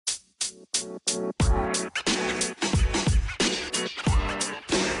Hey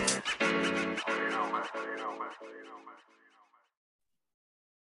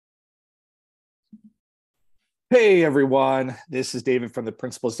everyone, this is David from the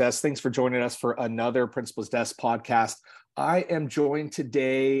Principal's Desk. Thanks for joining us for another Principal's Desk podcast. I am joined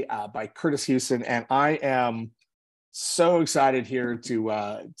today by Kurtis Hewson, and I am so excited here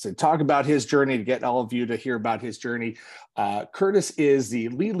to talk about his journey, to get all of you to hear about his journey. Kurtis is the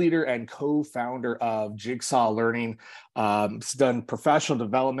lead leader and co-founder of Jigsaw Learning. He's done professional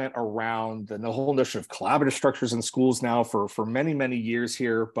development around the whole notion of collaborative structures in schools now for many, many years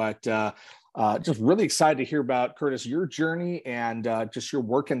here, but just really excited to hear about, Kurtis, your journey and just your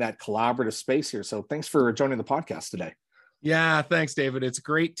work in that collaborative space here. So thanks for joining the podcast today. Yeah, thanks, David. It's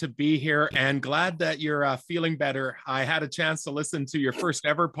great to be here and glad that you're feeling better. I had a chance to listen to your first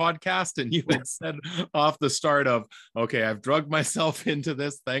ever podcast, and you had said off the start of, okay, I've drugged myself into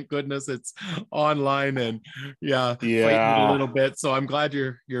this. Thank goodness it's online, and fighting a little bit. So I'm glad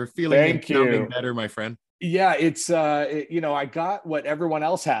you're feeling and sounding better, my friend. Yeah, it's I got what everyone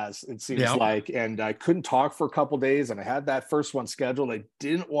else has, it seems like, and I couldn't talk for a couple of days, and I had that first one scheduled. I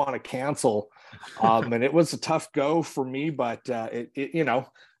didn't want to cancel, and it was a tough go for me. But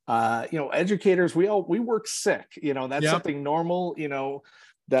educators, we work sick. That's something normal.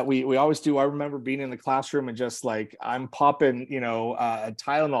 That we always do. I remember being in the classroom and just like I'm popping, a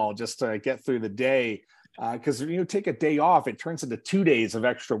Tylenol just to get through the day. Because you take a day off, it turns into 2 days of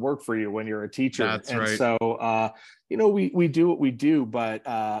extra work for you when you're a teacher. That's right. So, we do what we do, but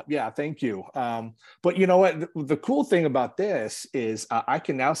thank you. But you know what? The cool thing about this is I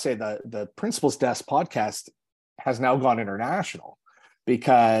can now say that the Principal's Desk podcast has now gone international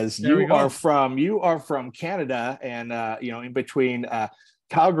because you are from Canada and, in between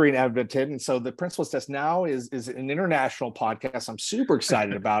Calgary and Edmonton. And so the Principal's Desk now is an international podcast. I'm super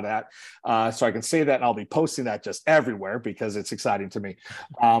excited about that. So I can say that, and I'll be posting that just everywhere because it's exciting to me.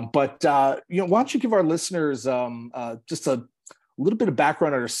 But why don't you give our listeners just a little bit of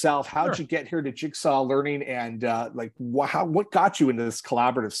background on yourself? How did you get here to Jigsaw Learning, and what got you into this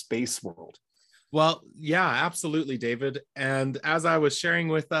collaborative space world? Well, yeah, absolutely, David. And as I was sharing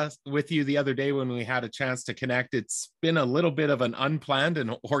with you the other day when we had a chance to connect, it's been a little bit of an unplanned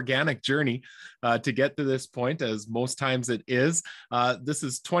and organic journey to get to this point, as most times it is. This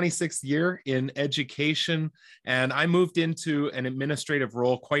is 26th year in education, and I moved into an administrative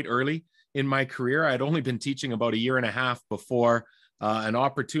role quite early in my career. I'd only been teaching about a year and a half before an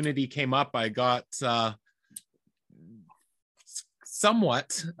opportunity came up. I got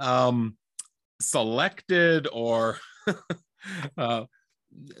somewhat selected or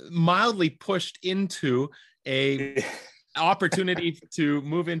mildly pushed into a opportunity to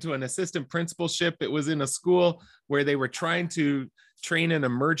move into an assistant principalship. It was in a school where they were trying to train an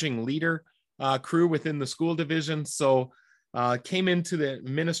emerging leader crew within the school division. So came into the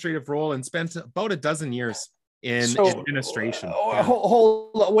administrative role and spent about a dozen years in administration.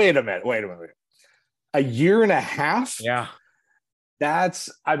 Wait a minute. A year and a half? Yeah. I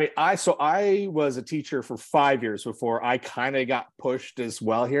was a teacher for 5 years before I kind of got pushed as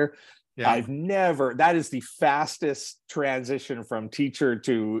well here. Yeah. That is the fastest transition from teacher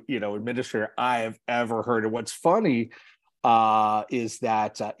to, administrator I have ever heard. And what's funny is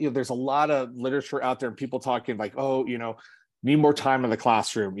that, there's a lot of literature out there and people talking like, need more time in the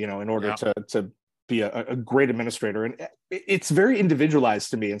classroom, in order to be a great administrator. And it's very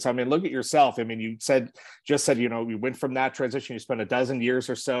individualized to me. And so, look at yourself. You just said, you went from that transition, you spent a dozen years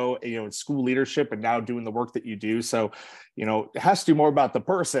or so, in school leadership and now doing the work that you do. So, it has to do more about the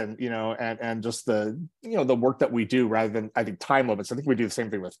person, and just the work that we do rather than, I think, time limits. I think we do the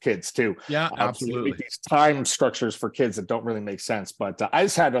same thing with kids too. Yeah, absolutely. These time structures for kids that don't really make sense. But I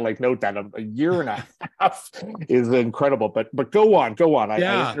just had to note that a year and a half is incredible, but go on.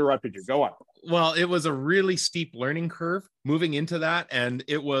 I interrupted you. Go on. Well, it was a really steep learning curve moving into that. And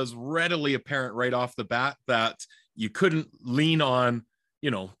it was readily apparent right off the bat that you couldn't lean on,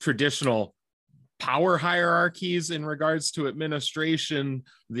 traditional power hierarchies in regards to administration.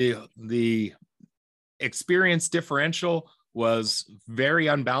 The experience differential was very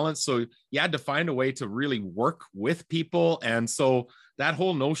unbalanced. So you had to find a way to really work with people. And so that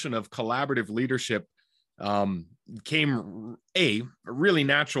whole notion of collaborative leadership came really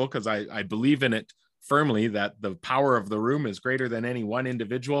natural, because I believe in it firmly, that the power of the room is greater than any one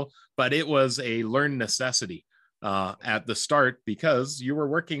individual, but it was a learned necessity at the start, because you were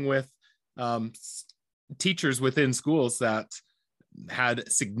working with teachers within schools that had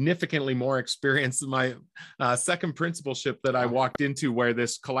significantly more experience. My second principalship that I walked into, where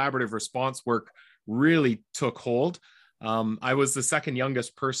this collaborative response work really took hold, I was the second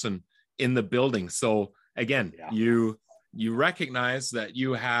youngest person in the building. So again, you recognize that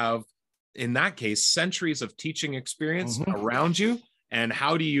you have, in that case, centuries of teaching experience around you, and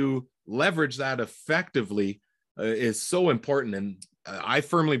how do you leverage that effectively is so important. And I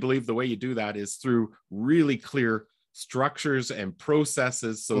firmly believe the way you do that is through really clear structures and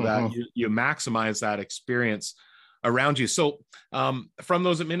processes, so that you maximize that experience around you. So from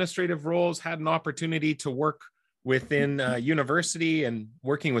those administrative roles, had an opportunity to work within university and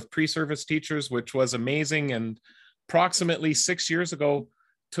working with pre-service teachers, which was amazing. And approximately 6 years ago,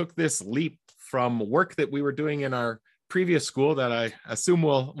 took this leap from work that we were doing in our previous school that I assume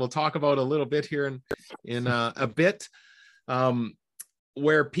we'll talk about a little bit here in a bit,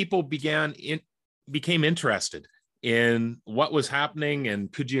 where people became interested in what was happening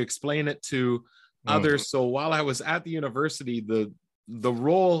and could you explain it to others. So while I was at the university, the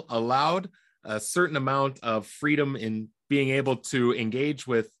role allowed a certain amount of freedom in being able to engage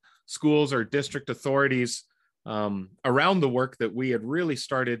with schools or district authorities around the work that we had really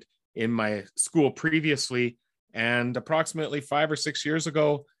started in my school previously. And approximately 5 or 6 years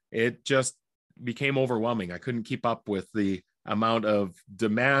ago, it just became overwhelming. I couldn't keep up with the amount of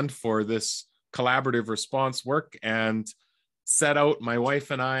demand for this collaborative response work, and set out, my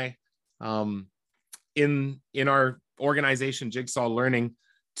wife and I, in our organization, Jigsaw Learning,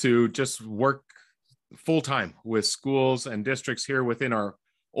 to just work full-time with schools and districts here within our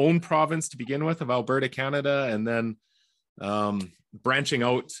own province to begin with, of Alberta, Canada, and then branching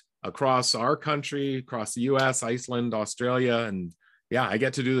out across our country, across the US, Iceland, Australia. And yeah, I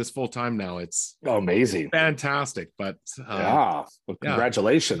get to do this full-time now. It's amazing. Fantastic. But well,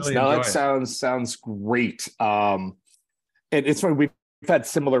 congratulations. Really No, that sounds great. And it's funny, we've had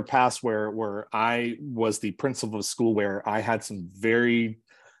similar paths where I was the principal of a school where I had some very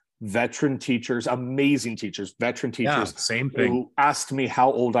veteran teachers, amazing teachers, veteran teachers, same thing, who asked me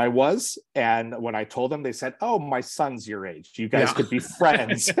how old I was. And when I told them, they said, "Oh, my son's your age. You guys could be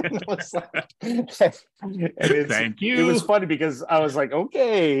friends." And I was like, thank you. It was funny because I was like,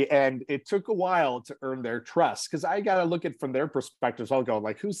 okay. And it took a while to earn their trust, because I got to look at from their perspectives. I'll go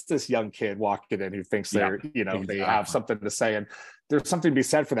like, who's this young kid walking in who thinks they're, they have something to say? And there's something to be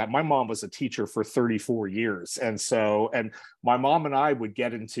said for that. My mom was a teacher for 34 years. And my mom and I would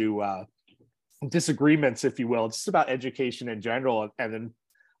get into disagreements, if you will, just about education in general. And then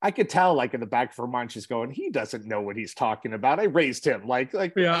I could tell, like, in the back of her mind, she's going, he doesn't know what he's talking about. I raised him. I changed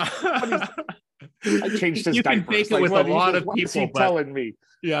his diapers. You can fake it with a lot of people, but telling me.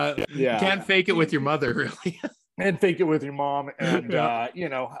 You can't fake it with your mother, really. And fake it with your mom. And,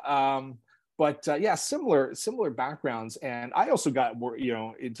 similar backgrounds. And I also got more,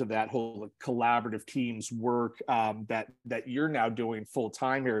 into that whole collaborative teams work that you're now doing full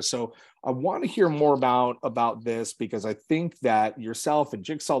time here. So I want to hear more about this, because I think that yourself and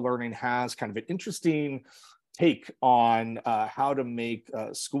Jigsaw Learning has kind of an interesting take on how to make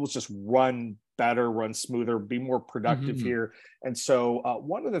schools just run better, run smoother, be more productive here. And so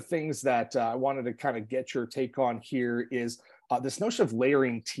one of the things that I wanted to kind of get your take on here is this notion of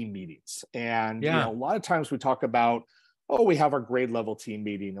layering team meetings. And a lot of times we talk about, we have our grade level team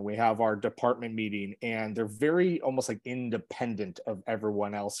meeting and we have our department meeting, and they're very almost like independent of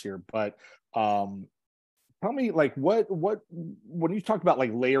everyone else here. But tell me, like, what when you talk about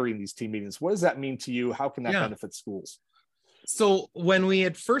like layering these team meetings, what does that mean to you? How can that benefit schools? So when we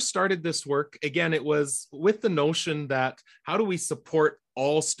had first started this work, again, it was with the notion that how do we support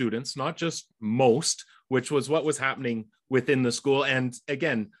all students, not just most, which was what was happening within the school. And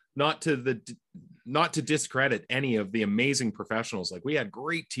again, not to discredit any of the amazing professionals. Like, we had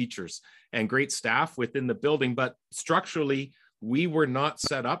great teachers and great staff within the building, but structurally, we were not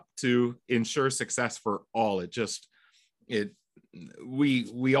set up to ensure success for all.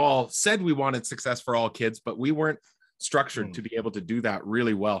 We all said we wanted success for all kids, but we weren't structured to be able to do that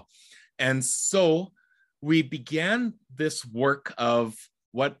really well. And so we began this work of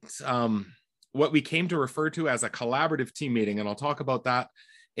what we came to refer to as a collaborative team meeting. And I'll talk about that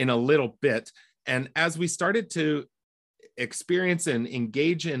in a little bit. And as we started to experience and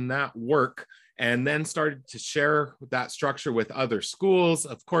engage in that work, and then started to share that structure with other schools,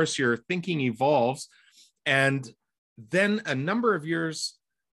 of course, your thinking evolves. And then a number of years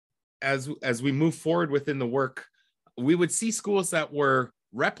as we move forward within the work, we would see schools that were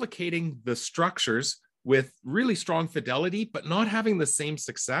replicating the structures with really strong fidelity, but not having the same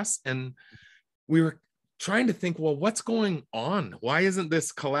success. And we were trying to think, well, what's going on? Why isn't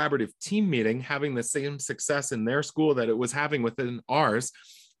this collaborative team meeting having the same success in their school that it was having within ours?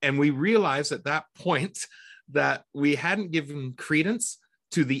 And we realized at that point that we hadn't given credence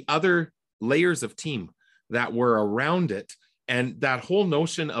to the other layers of team that were around it. And that whole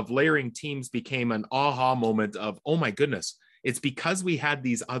notion of layering teams became an aha moment of, oh my goodness, it's because we had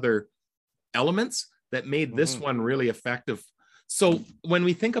these other elements that made this one really effective. So when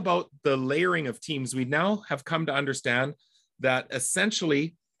we think about the layering of teams, we now have come to understand that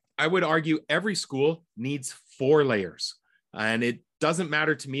essentially, I would argue every school needs 4 layers. And it doesn't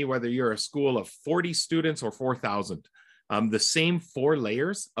matter to me whether you're a school of 40 students or 4,000. The same 4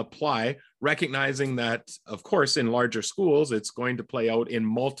 layers apply, recognizing that, of course, in larger schools, it's going to play out in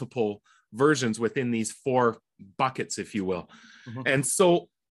multiple versions within these 4 buckets, if you will. And so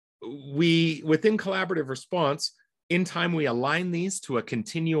within collaborative response, in time, we align these to a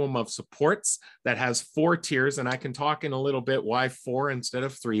continuum of supports that has 4 tiers. And I can talk in a little bit why 4 instead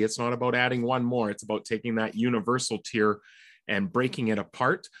of 3. It's not about adding one more. It's about taking that universal tier and breaking it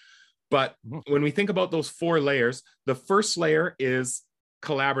apart. But when we think about those 4 layers, the first layer is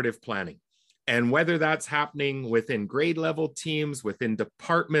collaborative planning. And whether that's happening within grade level teams, within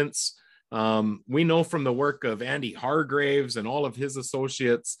departments, we know from the work of Andy Hargraves and all of his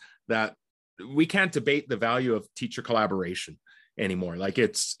associates that we can't debate the value of teacher collaboration anymore. Like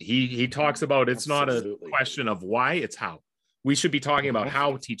he talks about, it's not a question of why, it's how. We should be talking about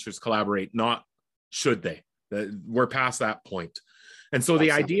how teachers collaborate, not should they. We're past that point. And so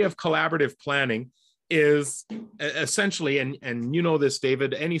the idea of collaborative planning is essentially, and you know this,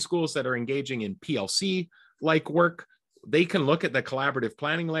 David, any schools that are engaging in PLC like work, they can look at the collaborative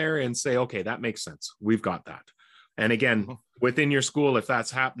planning layer and say, okay, that makes sense. We've got that. And again, within your school, if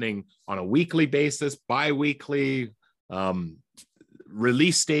that's happening on a weekly basis, bi-weekly,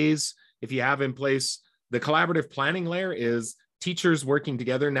 release days, if you have in place, the collaborative planning layer is teachers working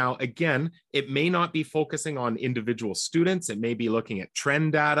together. Now, again, it may not be focusing on individual students. It may be looking at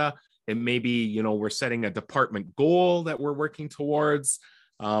trend data. It may be, we're setting a department goal that we're working towards.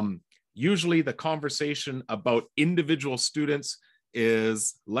 Usually the conversation about individual students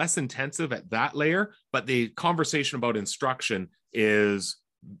is less intensive at that layer, but the conversation about instruction is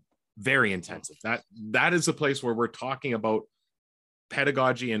very intensive. That is a place where we're talking about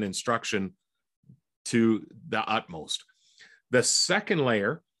pedagogy and instruction to the utmost. The second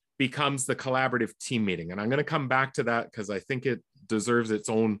layer becomes the collaborative team meeting. And I'm going to come back to that because I think it deserves its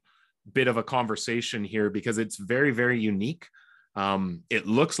own bit of a conversation here because it's very, very unique. It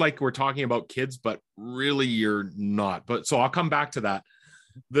looks like we're talking about kids, but really you're not. But so I'll come back to that.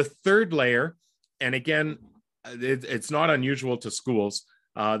 The third layer, and again, it's not unusual to schools.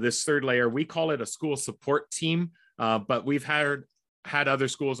 This third layer, we call it a school support team, but we've had other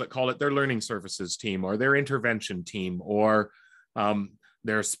schools that call it their learning services team or their intervention team or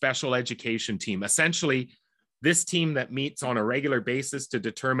their special education team. Essentially, this team that meets on a regular basis to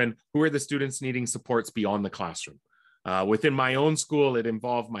determine who are the students needing supports beyond the classroom. Within my own school, it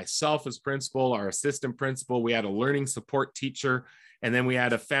involved myself as principal, our assistant principal. We had a learning support teacher, and then we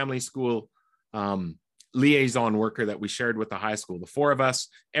had a family school liaison worker that we shared with the high school. The 4 of us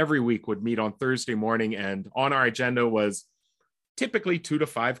every week would meet on Thursday morning, and on our agenda was typically 2 to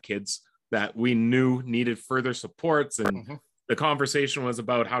 5 kids that we knew needed further supports. And the conversation was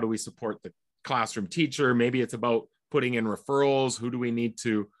about how do we support the classroom teacher? Maybe it's about putting in referrals. Who do we need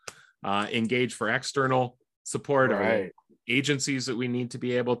to engage for external support or agencies that we need to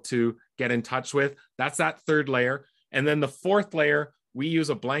be able to get in touch with? That's that third layer. And then the fourth layer, we use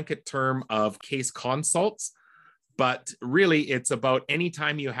a blanket term of case consults, but really it's about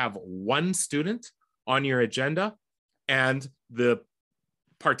anytime you have one student on your agenda and the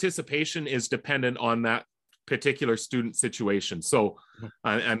participation is dependent on that particular student situation. So,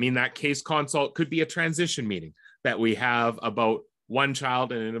 I mean, that case consult could be a transition meeting that we have about one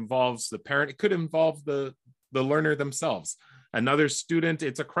child and it involves the parent. It could involve the learner themselves. Another student,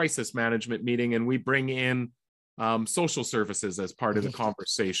 it's a crisis management meeting and we bring in social services as part of the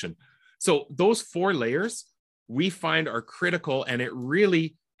conversation. So those 4 layers we find are critical, and it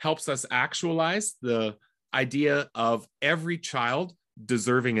really helps us actualize the idea of every child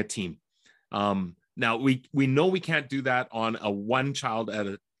deserving a team. Now we know we can't do that on a one child at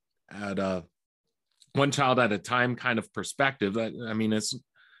a time kind of perspective. I mean,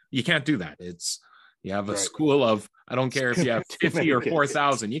 you can't do that. You have a school of, I don't care if you have 50 or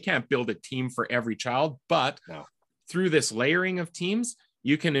 4,000, you can't build a team for every child, but through this layering of teams,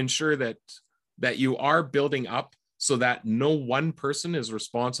 you can ensure that you are building up so that no one person is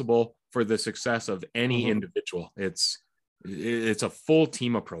responsible for the success of any individual. It's a full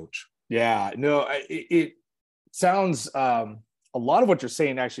team approach. Yeah, no, it sounds, a lot of what you're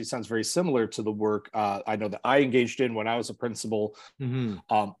saying actually sounds very similar to the work I know that I engaged in when I was a principal,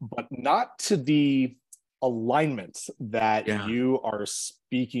 but not to the alignments that you are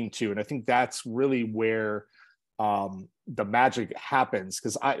speaking to. And I think that's really where the magic happens.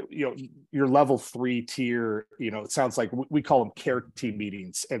 Because your level 3 tier, it sounds like we call them care team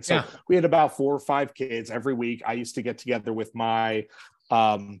meetings. And so we had about 4 or 5 kids every week. I used to get together with my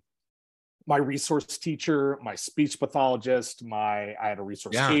resource teacher, my speech pathologist, I had a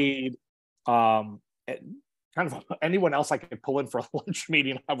resource aide, and kind of anyone else I could pull in for a lunch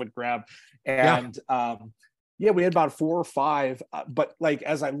meeting, I would grab. And we had about 4 or 5. But like,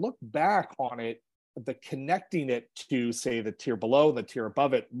 as I look back on it, the connecting it to, say, the tier below, the tier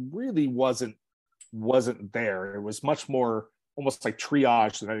above it really wasn't there. It was much more almost like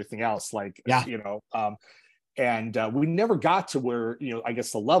triage than anything else. Like, and we never got to where, I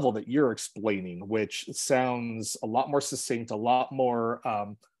guess the level that you're explaining, which sounds a lot more succinct, a lot more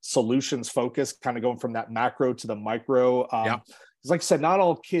solutions focused, kind of going from that macro to the micro. Like I said, not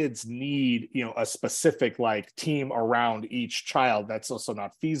all kids need, a specific like team around each child. That's also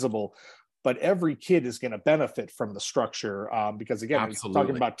not feasible. But every kid is going to benefit from the structure, because again, when you're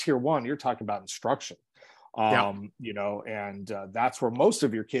talking about tier 1, you're talking about instruction. And that's where most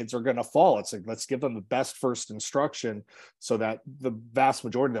of your kids are going to fall. It's like, let's give them the best first instruction so that the vast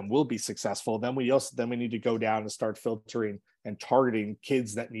majority of them will be successful. Then we need to go down and start filtering and targeting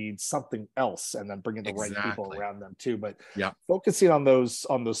kids that need something else, and then bringing the right people around them too. But focusing on those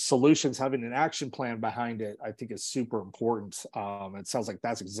solutions, having an action plan behind it, I think is super important. It sounds like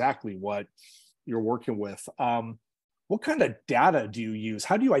that's exactly what you're working with. What kind of data do you use?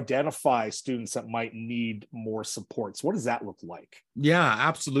 How do you identify students that might need more supports? What does that look like? Yeah,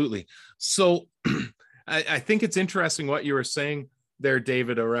 absolutely. So I think it's interesting what you were saying there,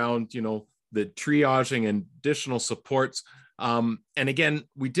 David, around, the triaging and additional supports. And again,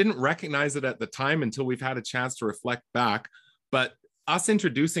 we didn't recognize it at the time until we've had a chance to reflect back. But us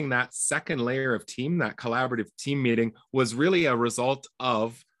introducing that second layer of team, that collaborative team meeting, was really a result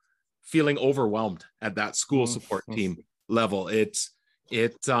of feeling overwhelmed at that school support team level.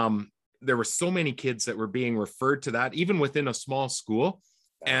 There were so many kids that were being referred to that, even within a small school.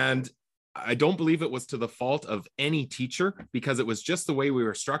 And I don't believe it was to the fault of any teacher, because it was just the way we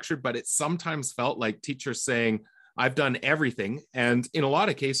were structured. But it sometimes felt like teachers saying, I've done everything. And in a lot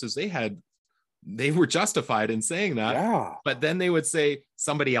of cases, they were justified in saying that. But then they would say,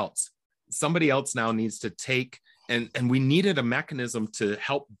 somebody else now needs to take. And we needed a mechanism to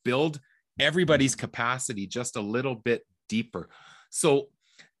help build everybody's capacity just a little bit deeper. So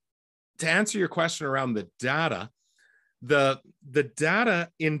to answer your question around the data, the data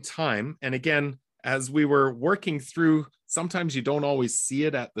in time, and again, as we were working through, sometimes you don't always see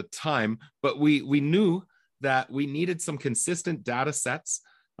it at the time, but we knew that we needed some consistent data sets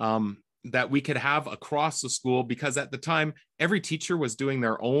that we could have across the school, because at the time, every teacher was doing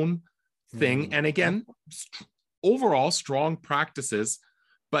their own thing. And again, overall strong practices,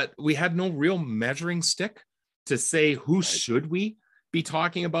 but we had no real measuring stick to say who should we be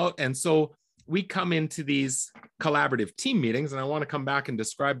talking about. And so we come into these collaborative team meetings, and I want to come back and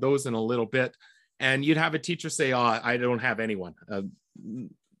describe those in a little bit. And you'd have a teacher say, I don't have anyone.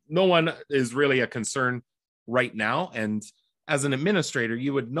 No one is really a concern right now. And as an administrator,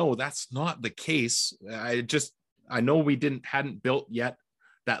 you would know that's not the case. I know we hadn't built yet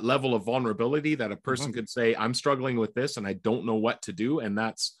that level of vulnerability that a person could say, I'm struggling with this and I don't know what to do. And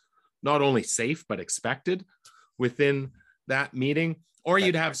that's not only safe, but expected within that meeting. Or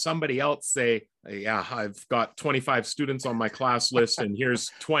you'd have somebody else say, I've got 25 students on my class list, and here's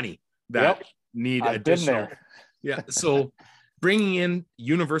 20 that need additional. So bringing in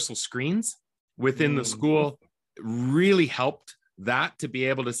universal screens within the school really helped that, to be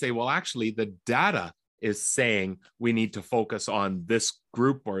able to say, well, actually the data is saying we need to focus on this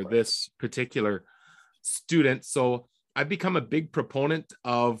group or this particular student. So I've become a big proponent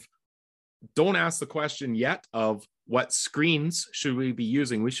of, don't ask the question yet of what screens should we be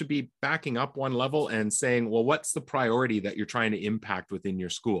using. We should be backing up one level and saying, well, what's the priority that you're trying to impact within your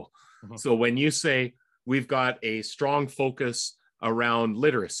school? So when you say we've got a strong focus around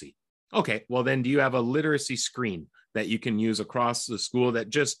literacy, okay, well then do you have a literacy screen that you can use across the school that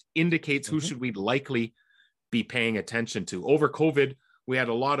just indicates who should we likely be paying attention to? Over COVID, we had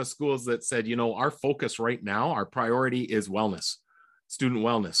a lot of schools that said, our focus right now, our priority is wellness, student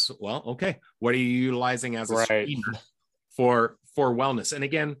wellness. Well, okay, what are you utilizing as a screener for wellness? And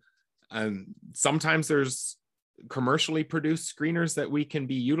again, sometimes there's commercially produced screeners that we can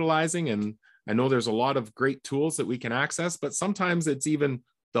be utilizing. And I know there's a lot of great tools that we can access, but sometimes it's even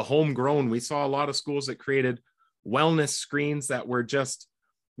the homegrown. We saw a lot of schools that created wellness screens that were just,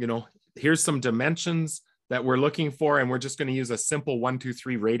 here's some dimensions that we're looking for, and we're just going to use a simple 1, 2,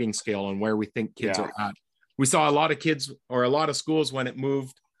 3 rating scale on where we think kids are at. We saw a lot of kids, or a lot of schools, when it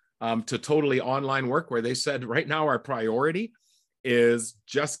moved to totally online work, where they said right now our priority is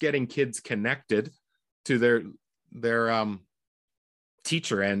just getting kids connected to their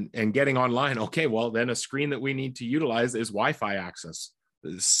teacher and getting online. Okay, well, then a screen that we need to utilize is Wi-Fi access.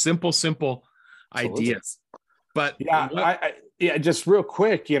 Simple Absolutely. ideas. But yeah, just real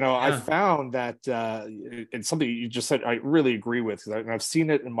quick, I Yeah. found that it's something you just said I really agree with, because I've seen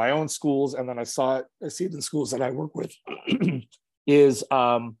it in my own schools, and then I see it in schools that I work with, is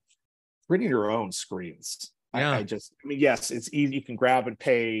printing your own screens. Yeah. I mean, yes, it's easy. You can grab and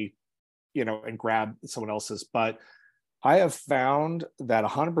pay, and grab someone else's, but I have found that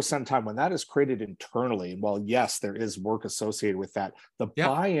 100% of the time when that is created internally, and while yes, there is work associated with that, the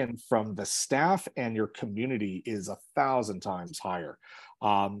buy-in from the staff and your community is 1,000 times higher,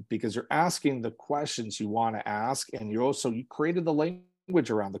 because you're asking the questions you want to ask, and you created the language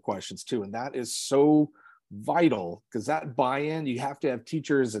around the questions too, and that is so vital, because that buy-in, you have to have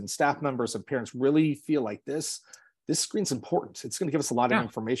teachers and staff members and parents really feel like this screen's important. It's going to give us a lot of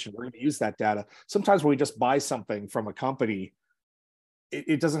information. We're going to use that data. Sometimes when we just buy something from a company,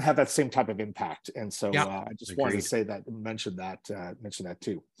 it doesn't have that same type of impact. And so I just wanted to say that, mention that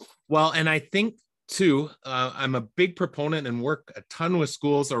too. Well, and I think too, I'm a big proponent and work a ton with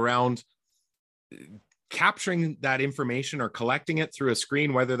schools around capturing that information or collecting it through a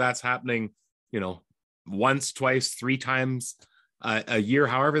screen, whether that's happening, once, twice, 3 times a year,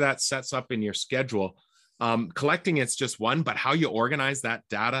 however that sets up in your schedule. Collecting it's just one, but how you organize that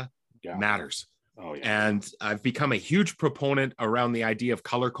data matters. Oh, yeah. And I've become a huge proponent around the idea of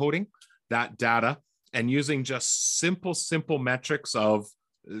color coding that data and using just simple metrics of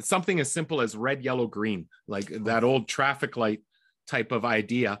something as simple as red, yellow, green, like that old traffic light type of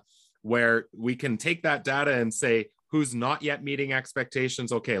idea, where we can take that data and say, who's not yet meeting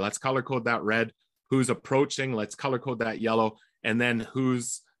expectations? Okay, let's color code that red. Who's approaching? Let's color code that yellow. And then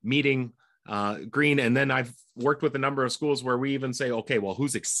who's meeting green. And then I've worked with a number of schools where we even say, okay, well,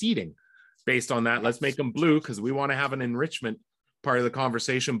 who's exceeding based on that? Let's make them blue, because we want to have an enrichment part of the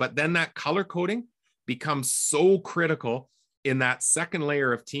conversation. But then that color coding becomes so critical in that second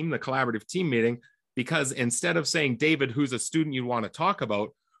layer of team, the collaborative team meeting, because instead of saying, David, who's a student you want to talk about,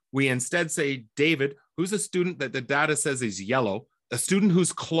 we instead say, David, who's a student that the data says is yellow, a student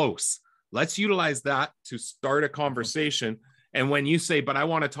who's close. Let's utilize that to start a conversation. And when you say, but I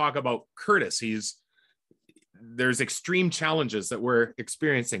want to talk about Kurtis, there's extreme challenges that we're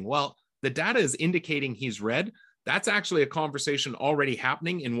experiencing. Well, the data is indicating he's red. That's actually a conversation already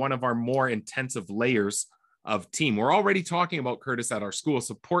happening in one of our more intensive layers of team. We're already talking about Kurtis at our school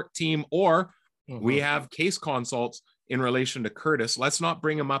support team, or we have case consults in relation to Kurtis. Let's not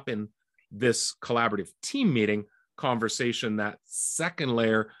bring him up in this collaborative team meeting conversation, that second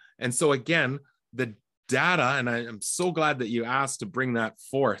layer. And so again, the data, and I'm so glad that you asked to bring that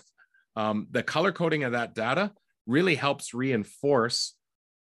forth. The color coding of that data really helps reinforce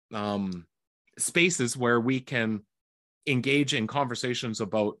spaces where we can engage in conversations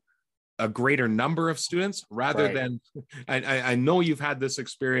about a greater number of students, rather than, I know you've had this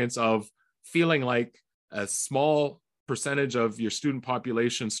experience of feeling like a small percentage of your student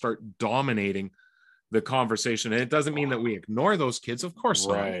population start dominating the conversation. And it doesn't mean that we ignore those kids, of course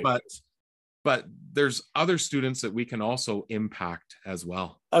not, but there's other students that we can also impact as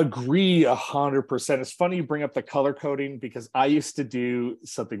well. Agree 100%. It's funny you bring up the color coding, because I used to do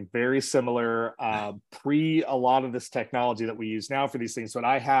something very similar pre a lot of this technology that we use now for these things. But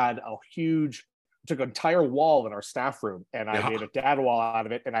I had took an entire wall in our staff room, and I made a data wall out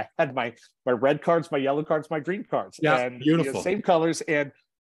of it. And I had my red cards, my yellow cards, my green cards, and beautiful, same colors. And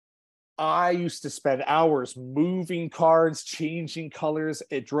I used to spend hours moving cards, changing colors.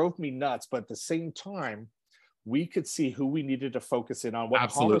 It drove me nuts. But at the same time, we could see who we needed to focus in on,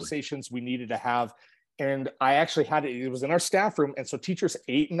 what conversations we needed to have. And I actually had it was in our staff room. And so teachers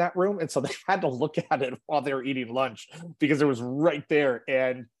ate in that room. And so they had to look at it while they were eating lunch, because it was right there.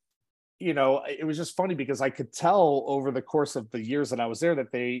 And it was just funny, because I could tell over the course of the years that I was there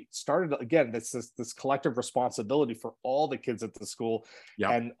that they started, again, this collective responsibility for all the kids at the school.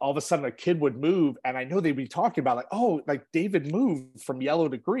 And all of a sudden a kid would move, and I know they'd be talking about like David moved from yellow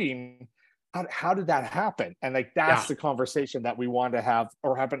to green. How did that happen? And that's the conversation that we want to have,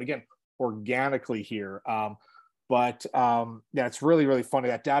 or happen again organically here. But it's really, really funny.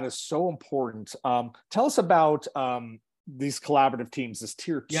 That data is so important. Tell us about these collaborative teams, this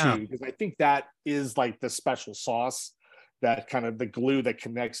tier 2, because I think that is like the special sauce, that kind of the glue that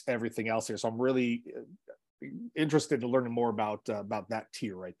connects everything else here. So I'm really interested in learning more about that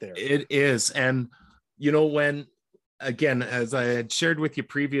tier right there. It is. And, when, again, as I had shared with you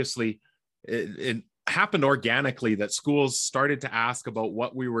previously, happened organically that schools started to ask about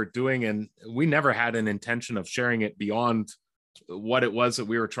what we were doing, and we never had an intention of sharing it beyond what it was that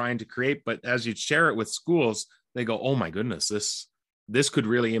we were trying to create. But as you share it with schools, they go, oh my goodness, this could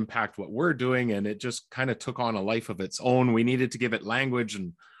really impact what we're doing. And it just kind of took on a life of its own. We needed to give it language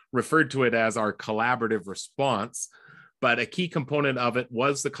and referred to it as our collaborative response. But a key component of it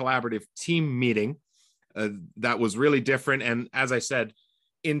was the collaborative team meeting. That was really different. And as I said,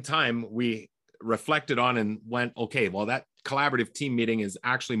 in time, we reflected on and went, okay, well, that collaborative team meeting is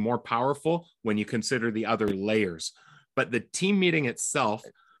actually more powerful when you consider the other layers. But the team meeting itself,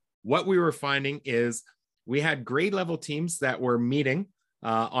 what we were finding is we had grade level teams that were meeting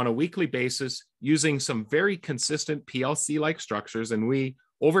on a weekly basis using some very consistent PLC-like structures. And we,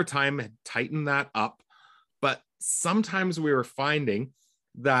 over time, had tightened that up. But sometimes we were finding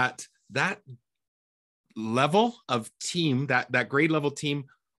that level of team, that grade level team,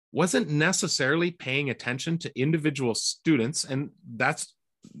 wasn't necessarily paying attention to individual students. And that's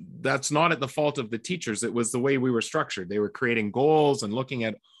not at the fault of the teachers. It was the way we were structured. They were creating goals and looking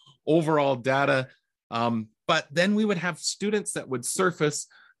at overall data. But then we would have students that would surface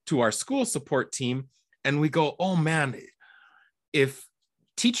to our school support team, and we go, oh man, if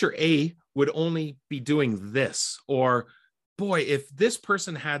teacher A would only be doing this, or boy, if this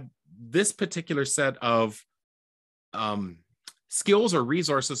person had this particular set of skills or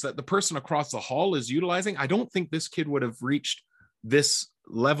resources that the person across the hall is utilizing, I don't think this kid would have reached this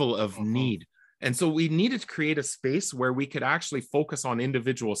level of need. And so we needed to create a space where we could actually focus on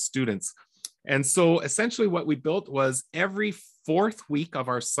individual students. And so essentially what we built was every fourth week of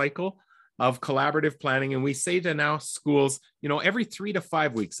our cycle of collaborative planning. And we say to now schools, every 3 to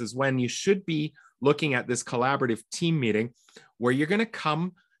 5 weeks is when you should be looking at this collaborative team meeting, where you're going to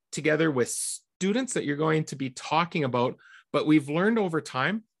come together with students that you're going to be talking about. But we've learned over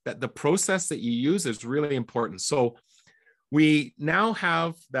time that the process that you use is really important. So we now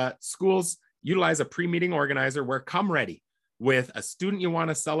have that schools utilize a pre-meeting organizer where come ready with a student you want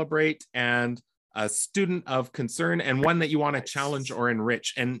to celebrate and a student of concern and one that you want to challenge or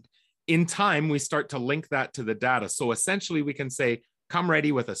enrich. And in time, we start to link that to the data. So essentially we can say, come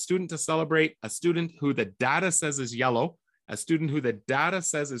ready with a student to celebrate, a student who the data says is yellow, a student who the data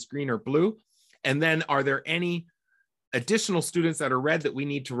says is green or blue. And then are there any additional students that are red that we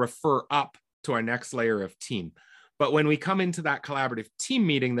need to refer up to our next layer of team? But when we come into that collaborative team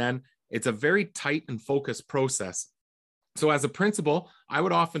meeting, then it's a very tight and focused process. So as a principal, I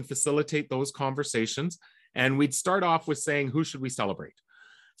would often facilitate those conversations, and we'd start off with saying, who should we celebrate?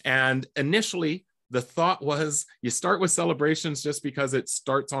 And initially, the thought was you start with celebrations just because it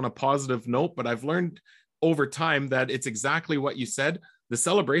starts on a positive note. But I've learned over time that it's exactly what you said. The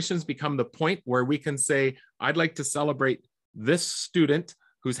celebrations become the point where we can say, I'd like to celebrate this student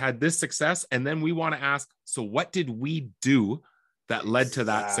who's had this success. And then we want to ask, so what did we do that led to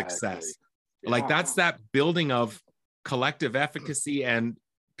that success? Yeah. Like that's that building of collective efficacy and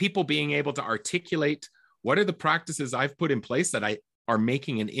people being able to articulate what are the practices I've put in place that are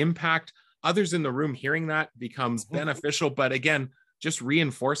making an impact. Others in the room hearing that becomes beneficial. But again, just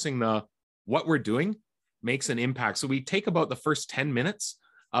reinforcing what we're doing makes an impact. So we take about the first 10 minutes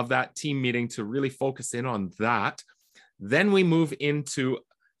of that team meeting to really focus in on that. Then we move into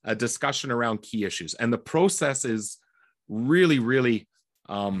a discussion around key issues. And the process is really, really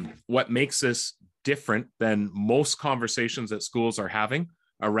what makes this different than most conversations that schools are having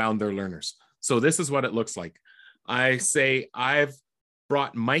around their learners. So this is what it looks like. I say, I've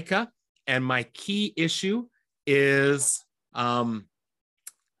brought Micah, and my key issue is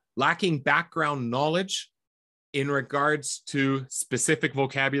lacking background knowledge in regards to specific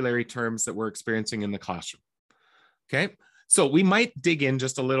vocabulary terms that we're experiencing in the classroom. Okay, so we might dig in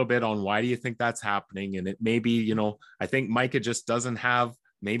just a little bit on why do you think that's happening? And it may be, I think Micah just doesn't have,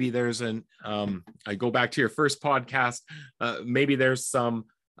 maybe there's I go back to your first podcast, maybe there's some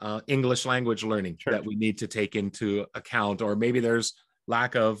English language learning that we need to take into account, or maybe there's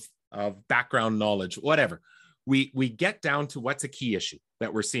lack of background knowledge, whatever. We get down to what's a key issue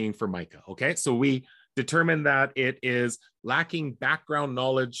that we're seeing for Micah. Okay, so we determine that it is lacking background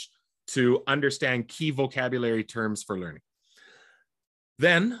knowledge to understand key vocabulary terms for learning.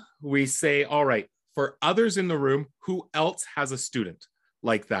 Then we say, all right, for others in the room, who else has a student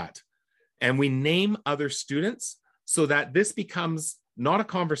like that? And we name other students so that this becomes not a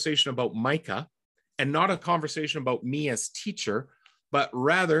conversation about Micah and not a conversation about me as teacher, but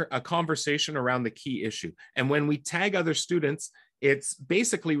rather a conversation around the key issue. And when we tag other students, it's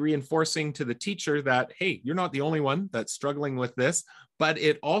basically reinforcing to the teacher that, hey, you're not the only one that's struggling with this, but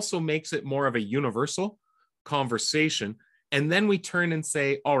it also makes it more of a universal conversation. And then we turn and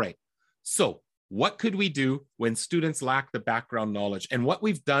say, all right, so what could we do when students lack the background knowledge? And what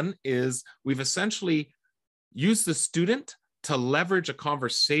we've done is we've essentially used the student to leverage a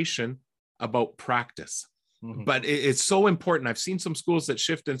conversation about practice. Mm-hmm. But it's so important. I've seen some schools that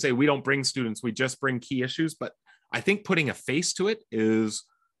shift and say, we don't bring students, we just bring key issues. But I think putting a face to it is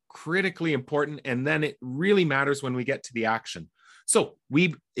critically important. And then it really matters when we get to the action. So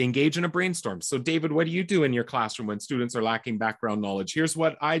we engage in a brainstorm. So David, what do you do in your classroom when students are lacking background knowledge? Here's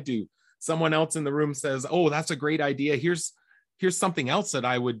what I do. Someone else in the room says, oh, that's a great idea. Here's something else that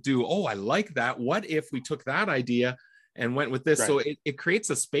I would do. Oh, I like that. What if we took that idea and went with this? Right. So it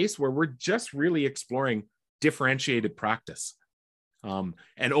creates a space where we're just really exploring differentiated practice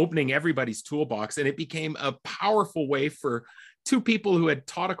and opening everybody's toolbox. And it became a powerful way for two people who had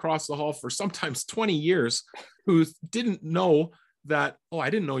taught across the hall for sometimes 20 years, who didn't know that, oh, I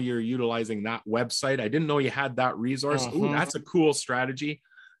didn't know you're utilizing that website. I didn't know you had that resource. Uh-huh. Oh, that's a cool strategy.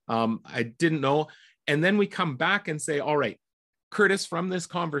 I didn't know. And then we come back and say, all right, Kurtis, from this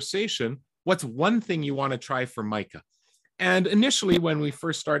conversation, what's one thing you want to try for Micah? And initially, when we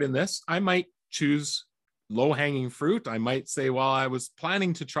first started this, I might choose low-hanging fruit. I might say, well, I was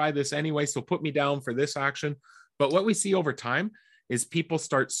planning to try this anyway, so put me down for this action. But what we see over time is people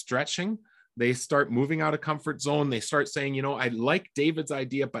start stretching. They start moving out of comfort zone. They start saying, you know, I like David's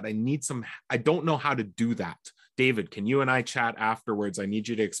idea, but I don't know how to do that. David, can you and I chat afterwards? I need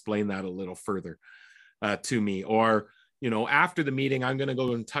you to explain that a little further to me. Or, you know, after the meeting, I'm going to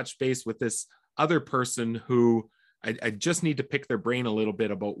go and touch base with this other person who I just need to pick their brain a little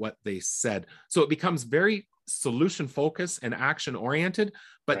bit about what they said. So it becomes very solution focused and action oriented.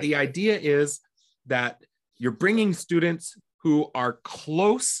 But right. The idea is that you're bringing students who are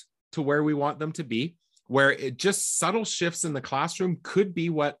close to where we want them to be, where it just subtle shifts in the classroom could be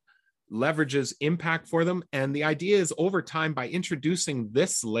what leverages impact for them. And the idea is over time, by introducing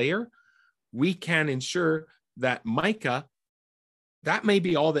this layer, we can ensure that Micah, that may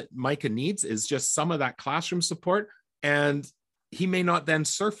be all that Micah needs, is just some of that classroom support. And he may not then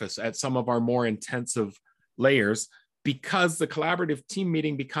surface at some of our more intensive layers, because the collaborative team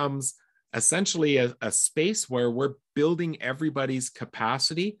meeting becomes essentially a space where we're building everybody's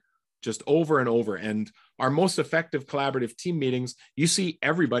capacity just over and over. And our most effective collaborative team meetings, you see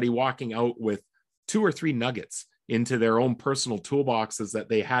everybody walking out with 2 or 3 nuggets into their own personal toolboxes that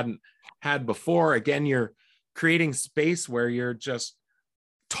they hadn't had before. Again, you're creating space where you're just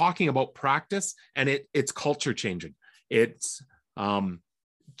talking about practice, and it's culture changing. It's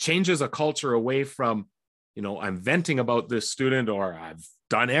changes a culture away from, you know, I'm venting about this student, or I've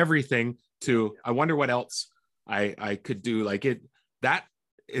done everything, to I wonder what else I could do. Like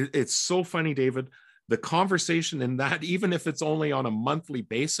it's so funny, David, the conversation in that, even if it's only on a monthly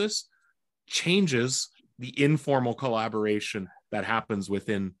basis, changes the informal collaboration that happens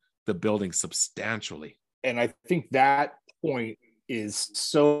within the building substantially. And I think that point is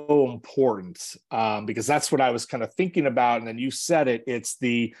so important, because that's what I was kind of thinking about. And then you said it, it's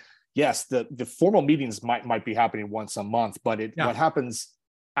the formal meetings might be happening once a month, but what happens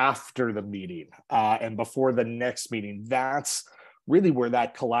after the meeting and before the next meeting, that's really where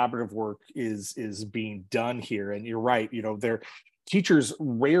that collaborative work is being done here. And you're right, you know, teachers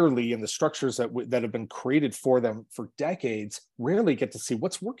rarely, in the structures that have been created for them for decades, rarely get to see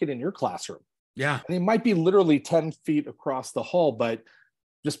what's working in your classroom. Yeah. And it might be literally 10 feet across the hall, but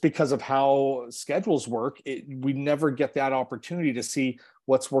just because of how schedules work, we never get that opportunity to see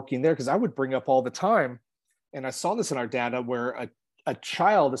what's working there. Because I would bring up all the time, and I saw this in our data, where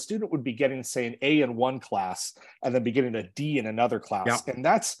a student would be getting, say, an A in one class and then be getting a D in another class. Yeah. And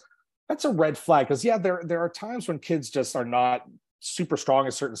that's a red flag, because there are times when kids just are not super strong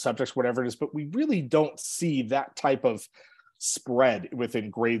at certain subjects, whatever it is, but we really don't see that type of spread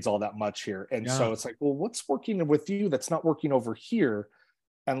within grades all that much here. And so it's like, well, what's working with you that's not working over here?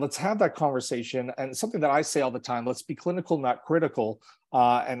 And let's have that conversation. And something that I say all the time, let's be clinical, not critical.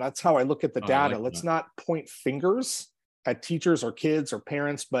 And that's how I look at the data. Let's not point fingers at teachers or kids or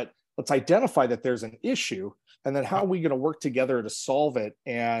parents, but let's identify that there's an issue, and then how are we going to work together to solve it?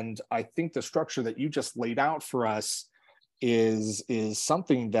 And I think the structure that you just laid out for us is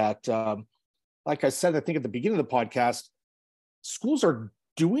something that, like I said, I think at the beginning of the podcast, schools are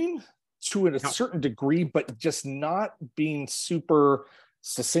doing to a certain degree, but just not being super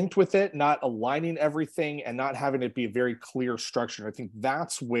succinct with it, not aligning everything, and not having it be a very clear structure. I think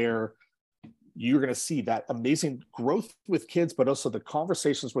that's where you're going to see that amazing growth with kids, but also the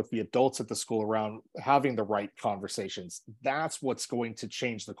conversations with the adults at the school around having the right conversations. That's what's going to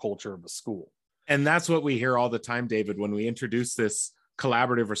change the culture of the school. And that's what we hear all the time, David, when we introduce this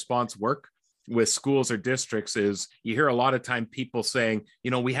collaborative response work. with schools or districts is you hear a lot of time people saying,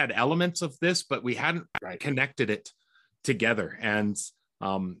 we had elements of this, but we hadn't connected it together. And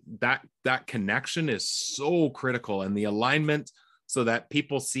that connection is so critical, and the alignment, so that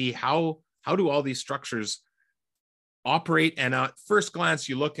people see how do all these structures operate. And at first glance,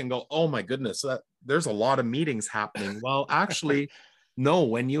 you look and go, oh my goodness, there's a lot of meetings happening. Well, actually, no,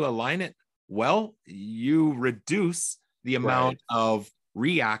 when you align it well, you reduce the amount of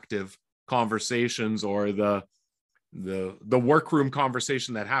reactive conversations, or the workroom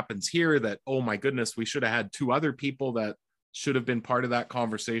conversation that happens here, that, oh my goodness, we should have had 2 other people that should have been part of that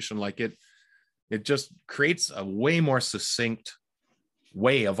conversation. Like it just creates a way more succinct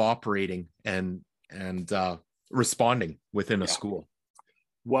way of operating and responding within a school.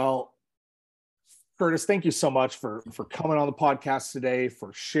 Well, Kurtis, thank you so much for coming on the podcast today,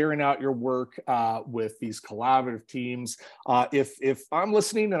 for sharing out your work with these collaborative teams. If I'm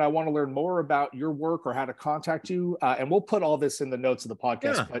listening and I want to learn more about your work or how to contact you, and we'll put all this in the notes of the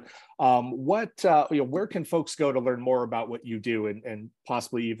podcast, but where can folks go to learn more about what you do, and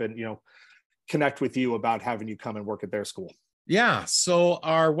possibly even, connect with you about having you come and work at their school? Yeah, so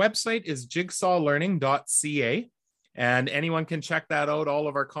our website is jigsawlearning.ca. and anyone can check that out. All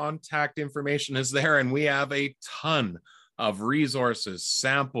of our contact information is there, and we have a ton of resources,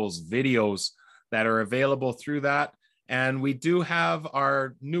 samples, videos that are available through that. And we do have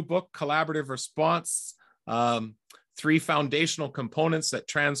our new book, Collaborative Response, 3 foundational components that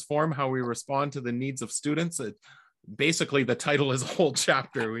transform how we respond to the needs of students. Basically, the title is a whole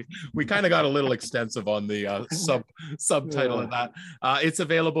chapter. We kind of got a little extensive on the subtitle of that. It's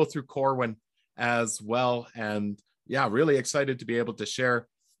available through Corwin as well. And yeah, really excited to be able to share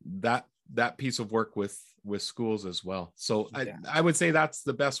that piece of work with schools as well. So I would say that's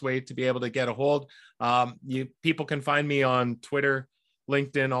the best way to be able to get a hold. People can find me on Twitter,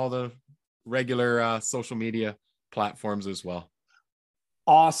 LinkedIn, all the regular social media platforms as well.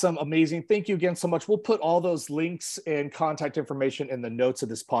 Awesome. Amazing. Thank you again so much. We'll put all those links and contact information in the notes of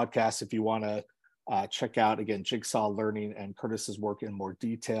this podcast if you want to check out, again, Jigsaw Learning and Kurtis's work in more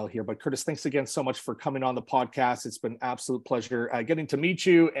detail here. But Kurtis, thanks again so much for coming on the podcast. It's been an absolute pleasure getting to meet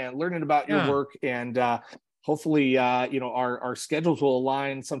you and learning about your work. And hopefully, our schedules will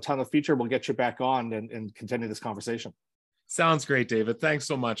align sometime in the future. We'll get you back on and continue this conversation. Sounds great, David. Thanks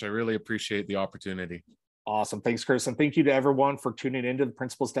so much. I really appreciate the opportunity. Awesome. Thanks, Kurtis. And thank you to everyone for tuning into the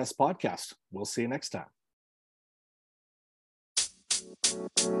Principal's Desk podcast. We'll see you next time.